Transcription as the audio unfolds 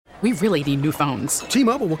We really need new phones.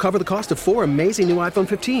 T-Mobile will cover the cost of 4 amazing new iPhone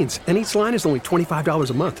 15s, and each line is only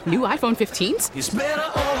 $25 a month. New iPhone 15s? It's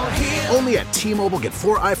better over here. Only at T-Mobile, get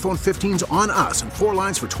 4 iPhone 15s on us and 4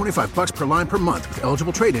 lines for $25 per line per month with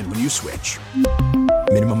eligible trade-in when you switch.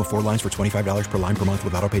 Minimum of 4 lines for $25 per line per month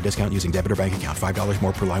with autopay discount using debit or bank account. $5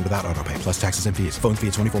 more per line without autopay, plus taxes and fees. Phone fee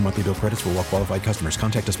at 24 monthly bill credits for well-qualified customers.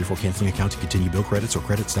 Contact us before canceling account to continue bill credits or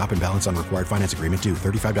credit stop and balance on required finance agreement due.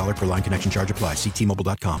 $35 per line connection charge applies. See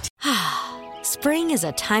T-Mobile.com. Spring is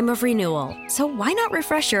a time of renewal, so why not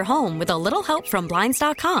refresh your home with a little help from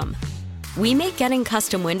Blinds.com? We make getting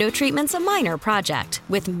custom window treatments a minor project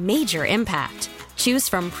with major impact. Choose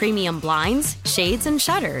from premium blinds, shades, and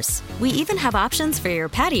shutters. We even have options for your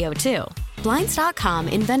patio, too. Blinds.com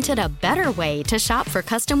invented a better way to shop for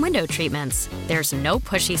custom window treatments. There's no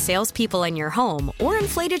pushy salespeople in your home or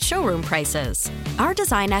inflated showroom prices. Our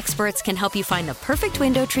design experts can help you find the perfect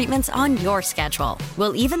window treatments on your schedule.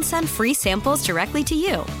 We'll even send free samples directly to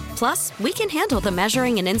you. Plus, we can handle the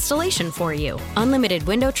measuring and installation for you. Unlimited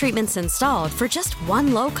window treatments installed for just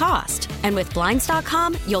one low cost. And with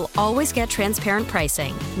Blinds.com, you'll always get transparent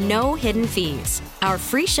pricing. No hidden fees. Our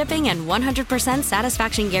free shipping and 100%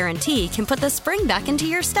 satisfaction guarantee can put the spring back into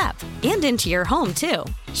your step and into your home, too.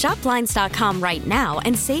 Shop Blinds.com right now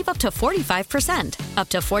and save up to 45%. Up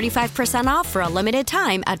to 45% off for a limited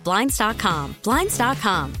time at Blinds.com.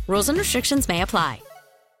 Blinds.com. Rules and restrictions may apply.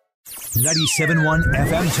 97.1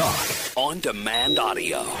 FM Talk. On-demand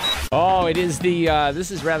audio. Oh, it is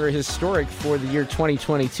this is rather historic for the year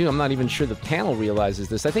 2022. I'm not even sure the panel realizes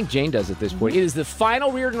this. I think Jane does at this point. It is the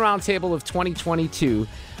final Reardon Roundtable of 2022,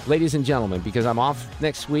 ladies and gentlemen, because I'm off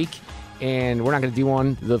next week, and we're not going to do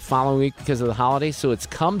one the following week because of the holiday, so it's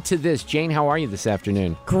come to this. Jane, how are you this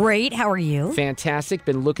afternoon? Great. How are you? Fantastic.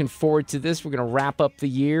 Been looking forward to this. We're going to wrap up the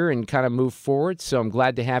year and kind of move forward, so I'm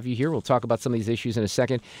glad to have you here. We'll talk about some of these issues in a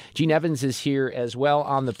second. Gene Evans is here as well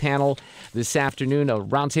on the panel this afternoon, a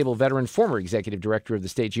Roundtable veteran, former executive director of the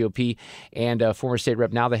state GOP, and former state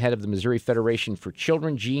rep, now the head of the Missouri Federation for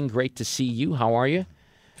Children. Gene, great to see you. How are you?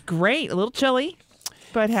 Great. A little chilly,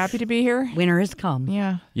 but happy to be here. Winter has come.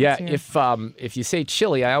 Yeah. If you say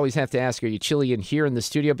chilly, I always have to ask, are you chilly in here in the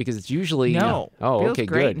studio? Because it's usually... No. Oh, Feels okay,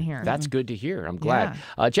 great good. in here. That's good to hear. I'm glad.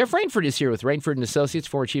 Yeah. Jeff Rainford is here with Rainford & Associates,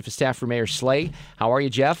 former chief of staff for Mayor Slay. How are you,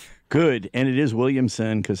 Jeff? Good, and it is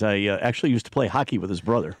Williamson because I actually used to play hockey with his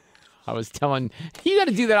brother. I was telling you got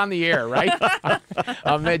to do that on the air, right?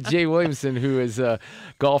 I met Jay Williamson, who is a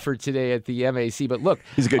golfer today at the MAC. But look,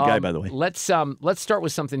 he's a good guy, by the way. Let's start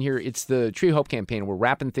with something here. It's the Tree of Hope campaign. We're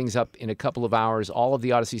wrapping things up in a couple of hours. All of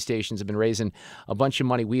the Odyssey stations have been raising a bunch of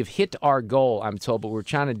money. We have hit our goal, I'm told, but we're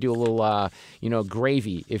trying to do a little,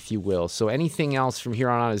 gravy, if you will. So anything else from here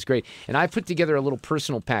on is great. And I put together a little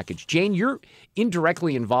personal package. Jane, you're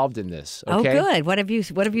indirectly involved in this. Okay? Oh, good. What have you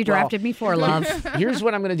drafted me for, love? Here's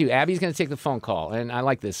what I'm going to do. Abby's going to take the phone call, and I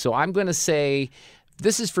like this. So I'm going to say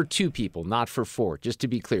this is for 2 people, not for 4, just to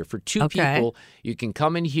be clear. For 2 people, you can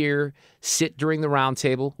come in here, sit during the round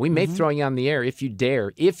table. We may throw you on the air if you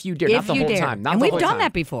dare. If you dare. Not the whole time. And we've done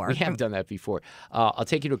that before. We have done that before. I'll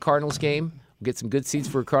take you to a Cardinals game. We'll get some good seats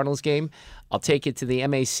for a Cardinals game. I'll take you to the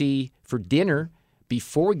MAC for dinner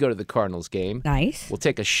before we go to the Cardinals game. Nice. We'll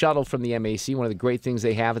take a shuttle from the MAC, one of the great things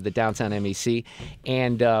they have at the downtown MAC.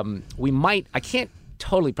 And we might, I can't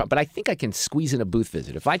totally, but I think I can squeeze in a booth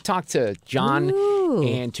visit. If I talk to John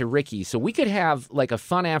and to Ricky, so we could have like a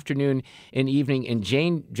fun afternoon and evening, and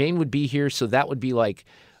Jane would be here, so that would be like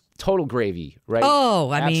total gravy, right? Oh,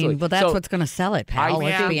 I Absolutely. mean, well, that's what's going to sell it, pal.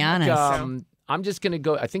 Let's be honest. I'm just going to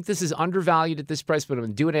go. I think this is undervalued at this price, but I'm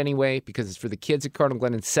going to do it anyway because it's for the kids at Cardinal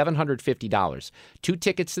Glen. It's $750. 2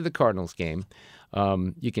 tickets to the Cardinals game.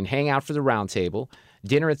 You can hang out for the round table.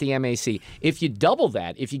 Dinner at the MAC. If you double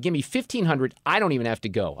that, if you give me $1,500, I don't even have to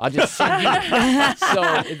go. I'll just send you.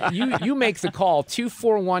 So you make the call,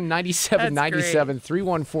 241-9797,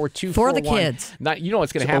 314-241. For the kids. You know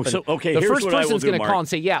what's going to happen. The first person's going to call and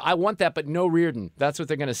say, yeah, I want that, but no Reardon. That's what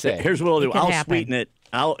they're going to say. Here's what I'll do. I'll sweeten it.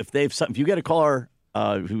 If you get a caller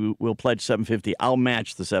who will pledge $750, I'll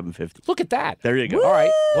match the $750. Look at that. There you go. Woo! All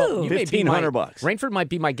right. Well, $1,500. Rainford might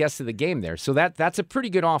be my guest of the game there. So that's a pretty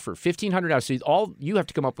good offer. $1,500. So all you have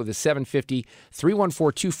to come up with is $750.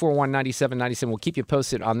 314-241-9797. We'll keep you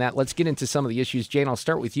posted on that. Let's get into some of the issues. Jane, I'll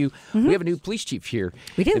start with you. We have a new police chief here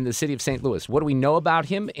in the city of St. Louis. What do we know about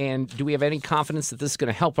him, and do we have any confidence that this is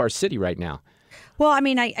going to help our city right now? Well, I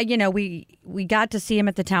mean, we got to see him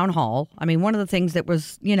at the town hall. I mean, one of the things that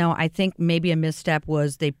was, I think maybe a misstep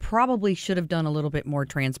was they probably should have done a little bit more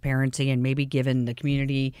transparency and maybe given the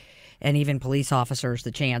community and even police officers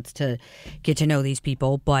the chance to get to know these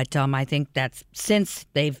people. But I think that's since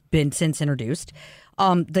they've been introduced.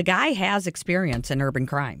 The guy has experience in urban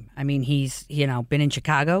crime. I mean, he's, been in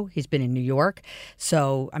Chicago. He's been in New York.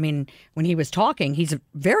 So, I mean, when he was talking, he's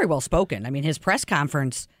very well spoken. I mean, his press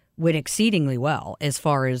conference went exceedingly well as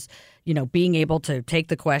far as, being able to take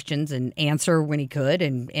the questions and answer when he could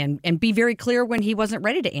and be very clear when he wasn't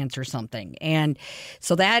ready to answer something. And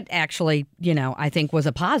so that actually, I think was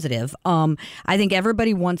a positive. I think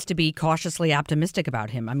everybody wants to be cautiously optimistic about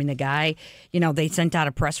him. I mean, the guy, they sent out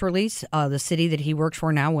a press release, the city that he works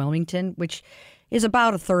for now, Wilmington, which is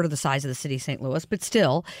about a third of the size of the city of St. Louis, but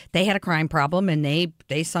still, they had a crime problem, and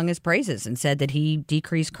they sung his praises and said that he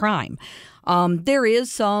decreased crime. There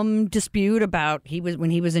is some dispute about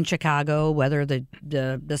when he was in Chicago, whether the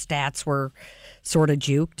stats were sort of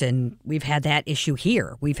juked, and we've had that issue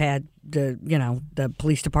here. We've had the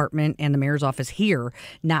police department and the mayor's office here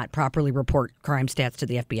not properly report crime stats to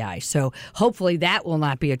the FBI. So hopefully that will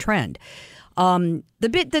not be a trend.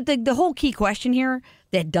 The whole key question here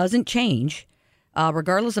that doesn't change,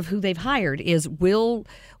 regardless of who they've hired, is will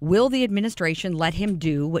the administration let him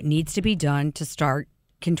do what needs to be done to start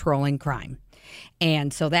controlling crime?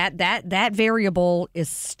 And so that variable is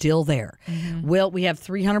still there. Mm-hmm. We have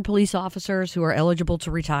 300 police officers who are eligible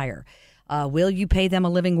to retire. Will you pay them a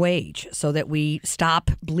living wage so that we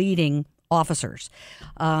stop bleeding officers?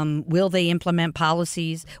 Will they implement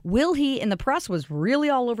policies? Will he? And the press was really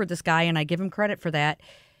all over this guy, and I give him credit for that.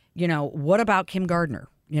 What about Kim Gardner?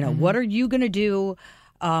 What are you going to do,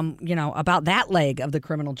 about that leg of the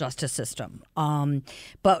criminal justice system?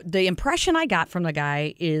 But the impression I got from the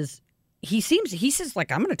guy is he says,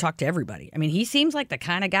 like, I'm going to talk to everybody. I mean, he seems like the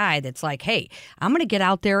kind of guy that's like, hey, I'm going to get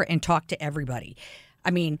out there and talk to everybody.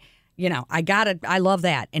 I mean, I love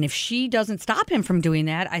that. And if she doesn't stop him from doing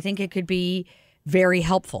that, I think it could be very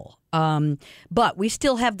helpful. But we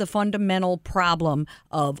still have the fundamental problem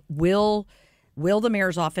of will the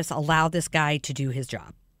mayor's office allow this guy to do his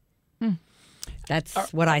job?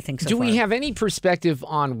 That's what I think so Do far. we have any perspective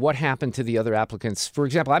on what happened to the other applicants? For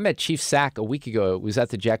example, I met Chief Sack a week ago. It was at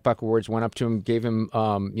the Jack Buck Awards, went up to him, gave him,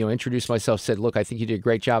 introduced myself, said, look, I think you did a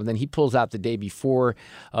great job. And then he pulls out the day before.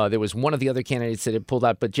 There was one of the other candidates that had pulled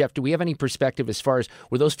out. But, Jeff, do we have any perspective as far as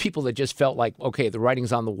were those people that just felt like, okay, the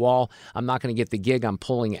writing's on the wall, I'm not going to get the gig, I'm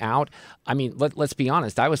pulling out? I mean, let's be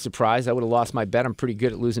honest. I was surprised. I would have lost my bet. I'm pretty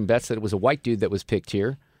good at losing bets that it was a white dude that was picked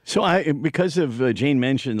here. So because of Jane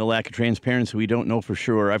mentioned the lack of transparency, we don't know for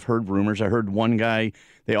sure. I've heard rumors. I heard one guy,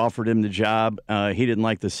 they offered him the job. He didn't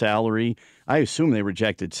like the salary. I assume they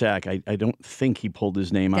rejected Sack. I don't think he pulled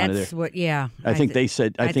his name out of there. I think they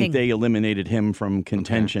said, I think they eliminated him from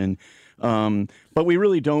contention. Okay. But we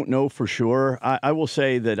really don't know for sure. I will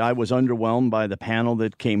say that I was underwhelmed by the panel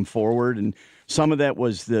that came forward, and some of that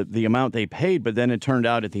was the amount they paid, but then it turned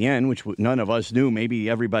out at the end, which none of us knew, maybe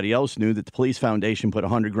everybody else knew, that the police foundation put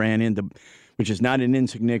 $100,000 into, which is not an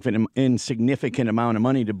insignificant amount of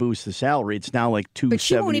money to boost the salary. It's now like $270,000. But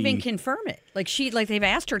she won't even confirm it. Like they've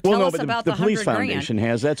asked her, tell us about the $100,000. The police foundation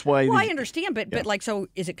has. That's why. Well, I understand, but so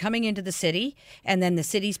is it coming into the city, and then the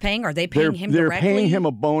city's paying? Are they paying him directly? They're paying him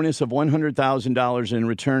a bonus of $100,000 in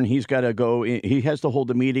return. He's got to go. He has to hold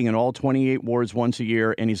a meeting in all 28 wards once a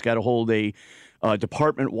year, and he's got to hold a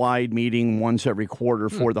department-wide meeting once every quarter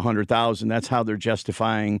for the $100,000. That's how they're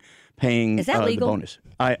justifying paying Is that legal? the bonus.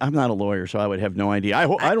 I'm not a lawyer, so I would have no idea. I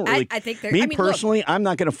don't really. I think personally, look, I'm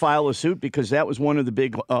not going to file a suit because that was one of the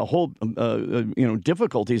big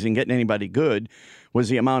difficulties in getting anybody good was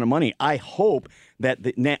the amount of money. I hope that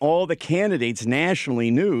all the candidates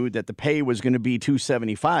nationally knew that the pay was going to be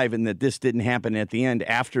 $275 and that this didn't happen at the end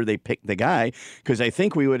after they picked the guy, because I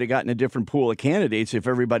think we would have gotten a different pool of candidates if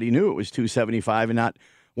everybody knew it was $275 and not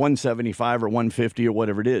 $175 or $150 or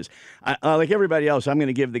whatever it is. Like everybody else, I'm going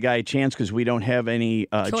to give the guy a chance because we don't have any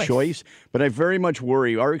choice. But I very much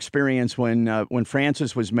worry. Our experience when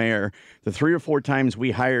Francis was mayor, the 3 or 4 times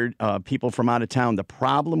we hired people from out of town, the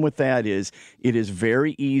problem with that is it is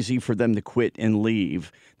very easy for them to quit and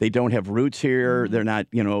leave. They don't have roots here. They're not,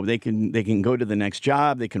 they can go to the next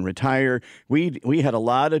job. They can retire. We had a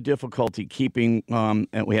lot of difficulty keeping. And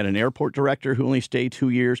we had an airport director who only stayed 2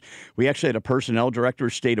 years. We actually had a personnel director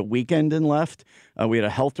stayed a weekend and left. We had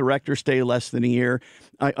a health director stay less than a year.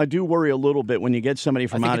 I do worry a little bit when you get somebody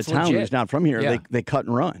from out of town who's not from here. Yeah. They cut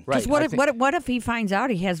and run. Right. What if he finds out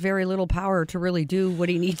he has very little power to really do what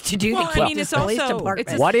he needs to do? Well, to keep I mean, it's also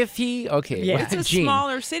what if he? Okay, yeah. It's a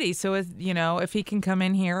smaller city, so if he can come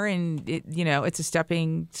in here and it's a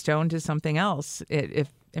stepping stone to something else.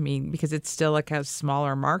 Because it's still like a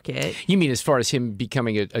smaller market. You mean as far as him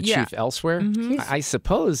becoming a chief elsewhere? Mm-hmm. I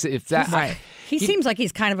suppose if that. Right. He seems like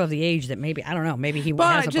he's kind of the age that maybe, I don't know, maybe he has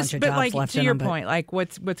a bunch of jobs left in him. To your point, like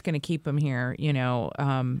what's going to keep him here,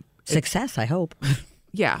 success, I hope.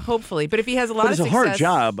 Yeah, hopefully. But if he has a lot But of it's a success, hard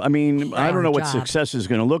job. I mean, I don't know what job. success is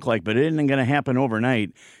going to look like, but it isn't going to happen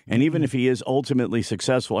overnight. And even if he is ultimately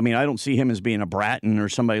successful, I mean, I don't see him as being a Bratton or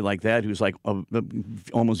somebody like that who's like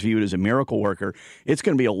almost viewed as a miracle worker. It's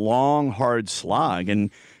going to be a long, hard slog.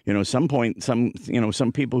 And some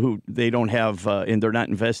people who they don't have and they're not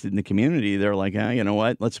invested in the community, they're like, you know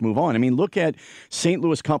what, let's move on. I mean, look at St.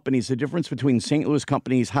 Louis companies, the difference between St. Louis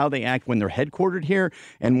companies, how they act when they're headquartered here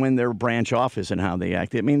and when they're branch office and how they act.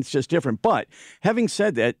 I mean, it's just different. But having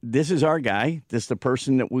said that, this is our guy. This is the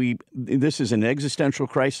person that this is an existential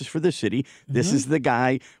crisis for the city. This is the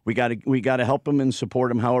guy. We got to help him and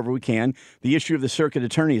support him however we can. The issue of the circuit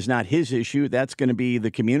attorney is not his issue. That's going to be the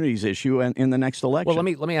community's issue in the next election. Well,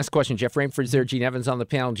 let me ask a question. Jeff Rainford's there, Gene Evans on the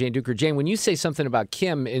panel, Jane Duker. Jane, when you say something about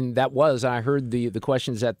Kim, and I heard the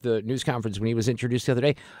questions at the news conference when he was introduced the other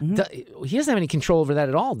day, he doesn't have any control over that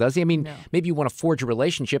at all, does he? I mean, maybe you want to forge a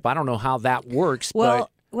relationship. I don't know how that works, but...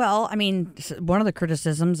 Well, I mean, one of the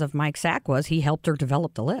criticisms of Mike Sack was he helped her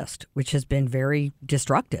develop the list, which has been very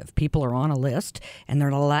destructive. People are on a list, and they're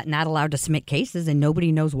not allowed to submit cases, and nobody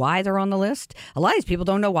knows why they're on the list. A lot of these people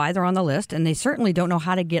don't know why they're on the list, and they certainly don't know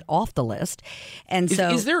how to get off the list. And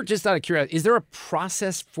is there, just out of curiosity, is there a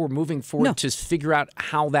process for moving forward to figure out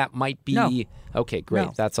how that might be? No. Okay, great.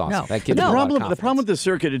 No. That gives No. me a lot of confidence. The problem with the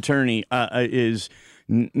circuit attorney is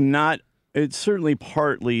not. It's certainly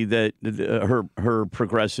partly that her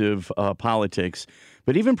progressive politics,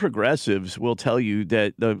 but even progressives will tell you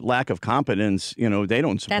that the lack of competence, they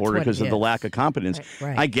don't support her because of the lack of competence.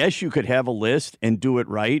 Right. I guess you could have a list and do it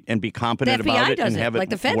right and be competent about it and have it like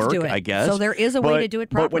the feds work, do it. I guess. So there is a way to do it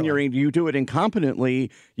properly. But when you do it incompetently,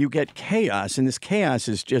 you get chaos, and this chaos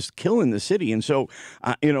is just killing the city. And so,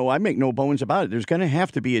 I make no bones about it. There's going to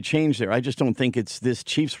have to be a change there. I just don't think it's this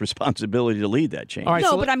chief's responsibility to lead that change. All right,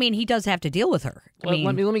 but I mean, he does have to deal with her.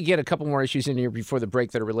 Let me get a couple more issues in here before the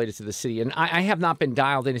break that are related to the city. And I have not been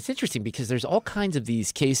dialed in. It's interesting because there's all kinds of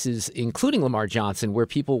these cases, including Lamar Johnson, where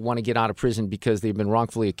people want to get out of prison because they've been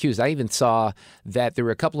wrongfully accused. I even saw that there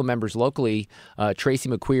were a couple of members locally, Tracy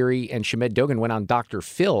McQuarrie and Shamed Dogan, went on Dr.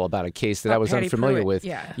 Phil about a case that I was Patty unfamiliar Pruitt. with.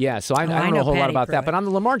 Yeah, so I don't know a whole lot about that. But on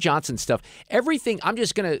the Lamar Johnson stuff, everything, I'm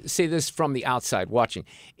just going to say this from the outside watching.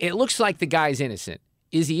 It looks like the guy's innocent.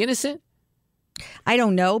 Is he innocent? I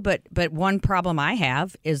don't know, but one problem I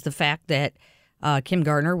have is the fact that Kim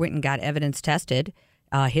Gardner went and got evidence tested.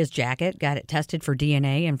 His jacket, got it tested for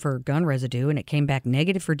DNA and for gun residue, and it came back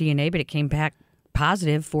negative for DNA, but it came back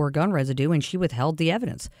positive for gun residue, and she withheld the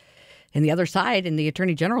evidence. And the other side, in the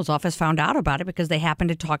Attorney General's office, found out about it because they happened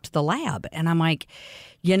to talk to the lab. And I'm like,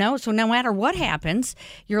 so no matter what happens,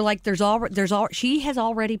 you're like, she has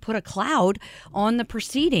already put a cloud on the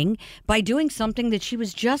proceeding by doing something that she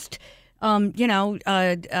was just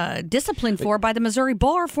disciplined for by the Missouri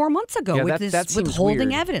Bar 4 months ago with this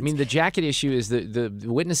withholding evidence. I mean, the jacket issue is the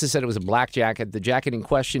witnesses said it was a black jacket. The jacket in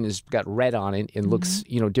question has got red on it and looks,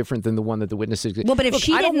 different than the one that the witnesses. Well, but if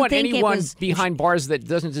she I don't didn't want think anyone it was, behind bars that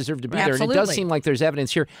doesn't deserve to be there. And it does seem like there's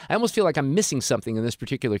evidence here. I almost feel like I'm missing something in this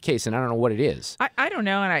particular case, and I don't know what it is. I don't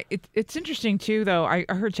know, and it's interesting too. Though I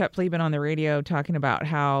heard Chet Pleban on the radio talking about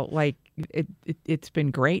how it's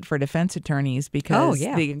been great for defense attorneys because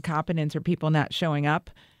the incompetence or people not showing up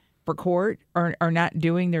for court or not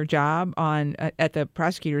doing their job at the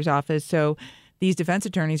prosecutor's office. So these defense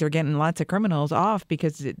attorneys are getting lots of criminals off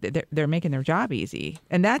because they're making their job easy.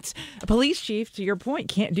 And that's a police chief, to your point,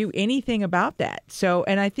 can't do anything about that. So,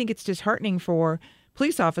 and I think it's disheartening for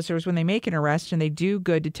police officers when they make an arrest and they do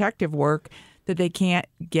good detective work that they can't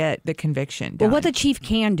get the conviction done. Well, what the chief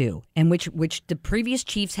can do, and which the previous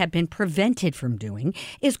chiefs have been prevented from doing,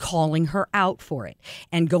 is calling her out for it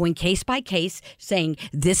and going case by case, saying,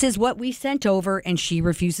 this is what we sent over, and she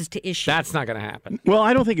refuses to issue. That's not going to happen. Well,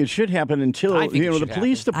 I don't think it should happen until the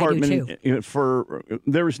police department.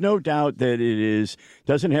 There is no doubt that it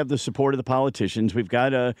doesn't have the support of the politicians. We've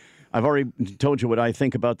got I've already told you what I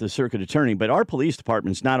think about the circuit attorney, but our police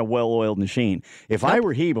department's not a well-oiled machine. If I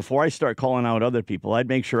were he, before I start calling out other people, I'd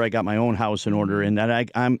make sure I got my own house in order and that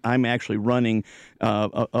I'm actually running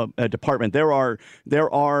a department. There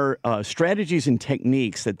are strategies and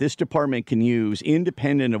techniques that this department can use,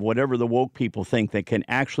 independent of whatever the woke people think, that can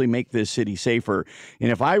actually make this city safer.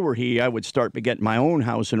 And if I were he, I would start getting my own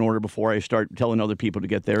house in order before I start telling other people to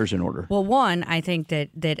get theirs in order. Well, one, I think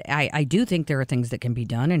that I do think there are things that can be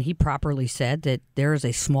done, and he properly said that there is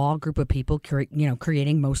a small group of people,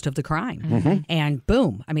 creating most of the crime. And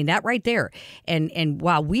boom, I mean, that right there. And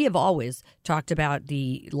while we have always talked about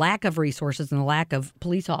the lack of resources and the lack of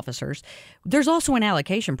police officers, there's also an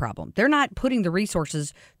allocation problem. They're not putting the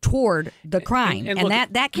resources toward the crime, and look,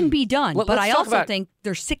 that can be done. But I also think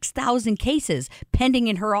there's 6,000 cases pending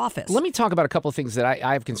in her office. Let me talk about a couple of things that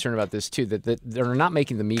I have concern about this, too, that are not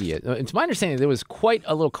making the media. It's my understanding there was quite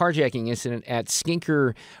a little carjacking incident at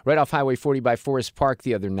Skinker, right off Highway 40 by Forest Park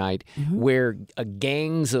the other night, where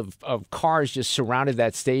gangs of cars just surrounded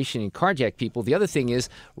that station and carjacked people. The other thing is,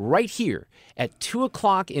 right here, at 2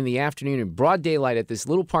 o'clock in the afternoon in broad daylight at this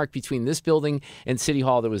little park between this building and City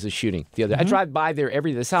Hall, there was a shooting the other. I drive by there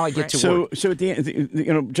every day. That's how I get to work. So at the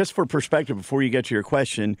end, just for perspective, before you get to your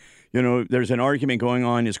question, there's an argument going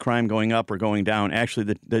on: is crime going up or going down?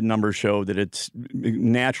 Actually, the numbers show that it's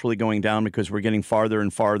naturally going down because we're getting farther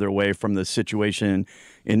and farther away from the situation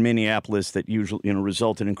in Minneapolis that usually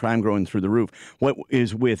resulted in crime growing through the roof. What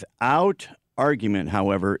is without argument,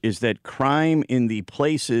 however, is that crime in the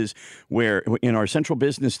places where, in our central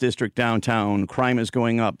business district downtown, crime is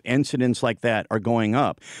going up. Incidents like that are going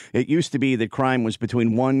up. It used to be that crime was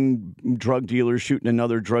between one drug dealer shooting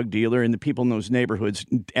another drug dealer, and the people in those neighborhoods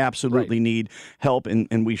absolutely need help,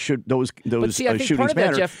 and we should those shootings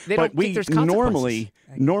matter. Jeff, but we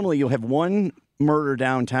normally you'll have one murder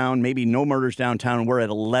downtown, maybe no murders downtown. We're at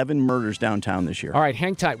 11 murders downtown this year. All right,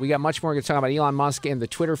 hang tight. We got much more. We're going to talk about Elon Musk and the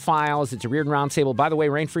Twitter files. It's a Reardon Roundtable. By the way,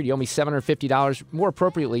 Rainford, you owe me $750. More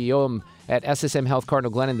appropriately, you owe him at SSM Health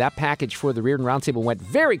Cardinal Glennon. That package for the Reardon Roundtable went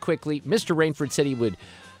very quickly. Mr. Rainford said he would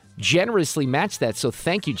generously match that, so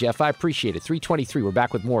thank you, Jeff. I appreciate it. 3:23. We're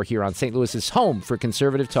back with more here on St. Louis's home for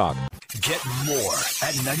conservative talk. Get more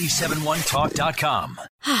at 971talk.com.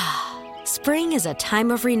 Spring is a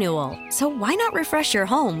time of renewal, so why not refresh your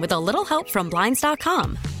home with a little help from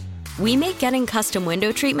Blinds.com? We make getting custom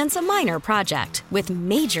window treatments a minor project with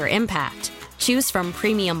major impact. Choose from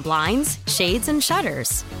premium blinds, shades, and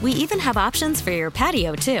shutters. We even have options for your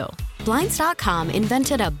patio, too. Blinds.com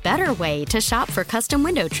invented a better way to shop for custom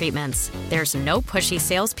window treatments. There's no pushy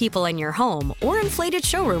salespeople in your home or inflated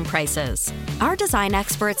showroom prices. Our design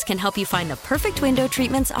experts can help you find the perfect window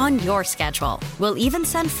treatments on your schedule. We'll even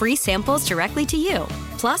send free samples directly to you.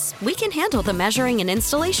 Plus, we can handle the measuring and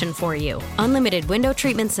installation for you. Unlimited window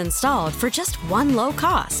treatments installed for just one low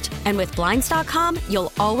cost. And with Blinds.com,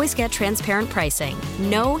 you'll always get transparent pricing.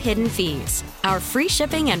 No hidden fees. Our free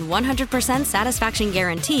shipping and 100% satisfaction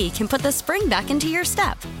guarantee can put the spring back into your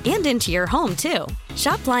step and into your home, too.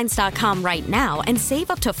 Shop Blinds.com right now and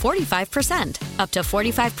save up to 45%. Up to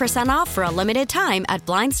 45% off for a limited time at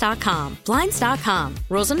Blinds.com. Blinds.com.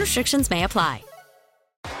 Rules and restrictions may apply.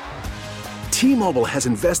 T-Mobile has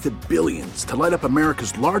invested billions to light up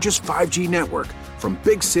America's largest 5G network, from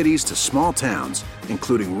big cities to small towns,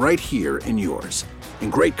 including right here in yours.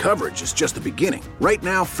 And great coverage is just the beginning. Right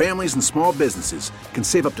now, families and small businesses can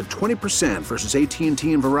save up to 20% versus AT&T and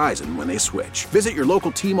Verizon when they switch. Visit your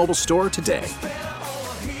local T-Mobile store today.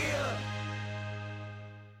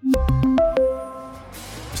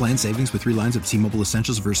 Plan savings with 3 lines of T-Mobile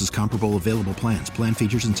Essentials versus comparable available plans. Plan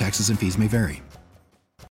features and taxes and fees may vary.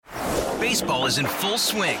 Baseball is in full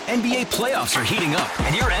swing. NBA playoffs are heating up,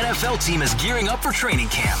 and your NFL team is gearing up for training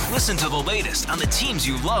camp. Listen to the latest on the teams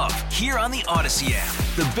you love here on the Odyssey app.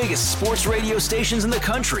 The biggest sports radio stations in the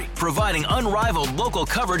country, providing unrivaled local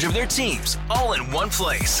coverage of their teams, all in one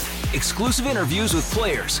place. Exclusive interviews with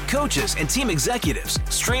players, coaches, and team executives,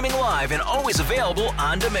 streaming live and always available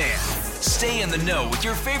on demand. Stay in the know with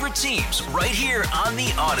your favorite teams right here on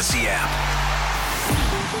the Odyssey app.